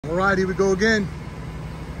All right, here we go again.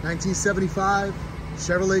 1975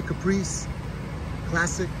 Chevrolet Caprice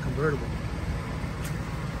Classic Convertible.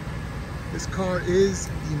 This car is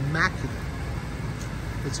immaculate.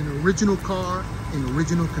 It's an original car in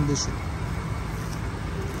original condition.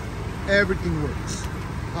 Everything works.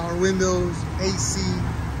 Power windows, AC,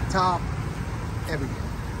 top, everything.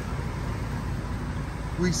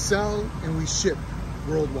 We sell and we ship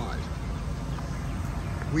worldwide.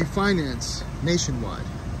 We finance nationwide.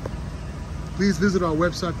 Please visit our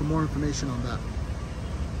website for more information on that.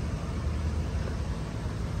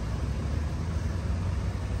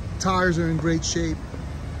 Tires are in great shape.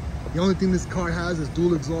 The only thing this car has is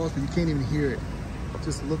dual exhaust, but you can't even hear it. It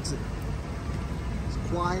just looks it. It's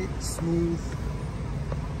quiet, smooth.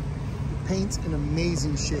 The paint's in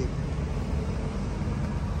amazing shape.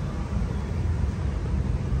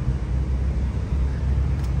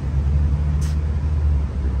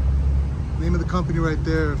 Name of the company right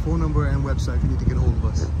there, phone number and website if you need to get a hold of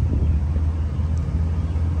us.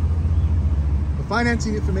 The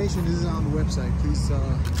financing information is on the website. Please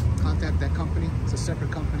contact that company. It's a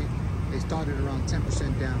separate company. They started around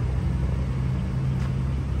 10% down.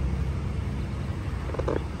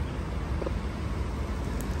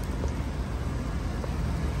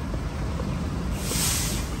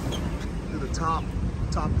 Look at the top.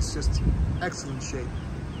 The top is just excellent shape.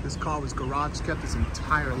 This car was garage kept its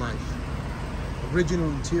entire life. Original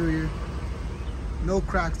interior, no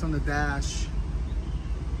cracks on the dash,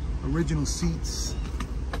 original seats.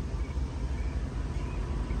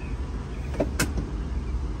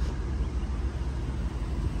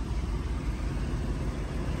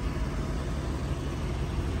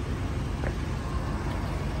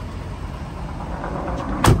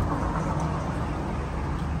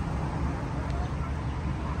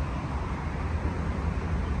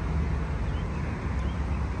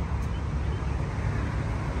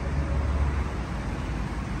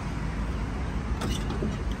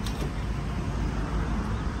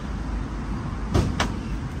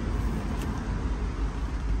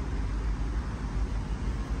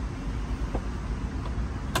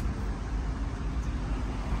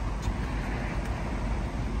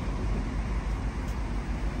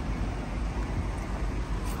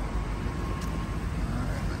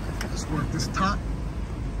 Work this top,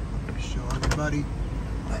 show everybody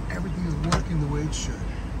that everything is working the way it should.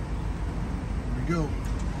 Here we go.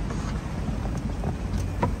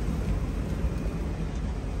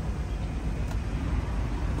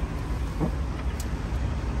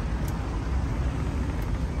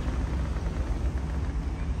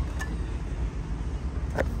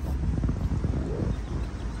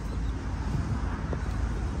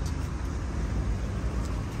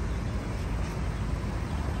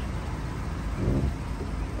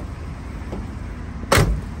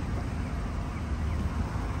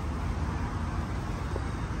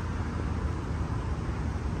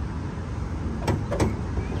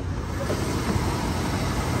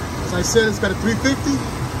 As I said, it's got a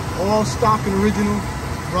 350, all stock and original,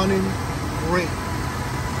 running great.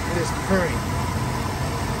 It is purring.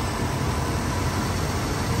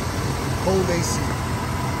 Cold AC.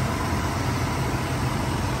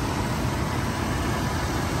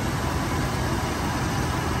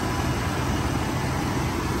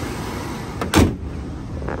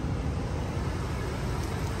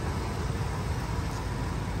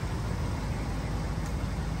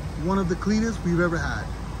 One of the cleanest we've ever had.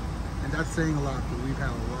 And that's saying a lot, but we've had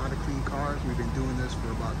a lot of clean cars. We've been doing this for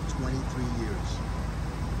about 23 years.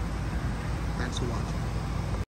 Thanks for watching.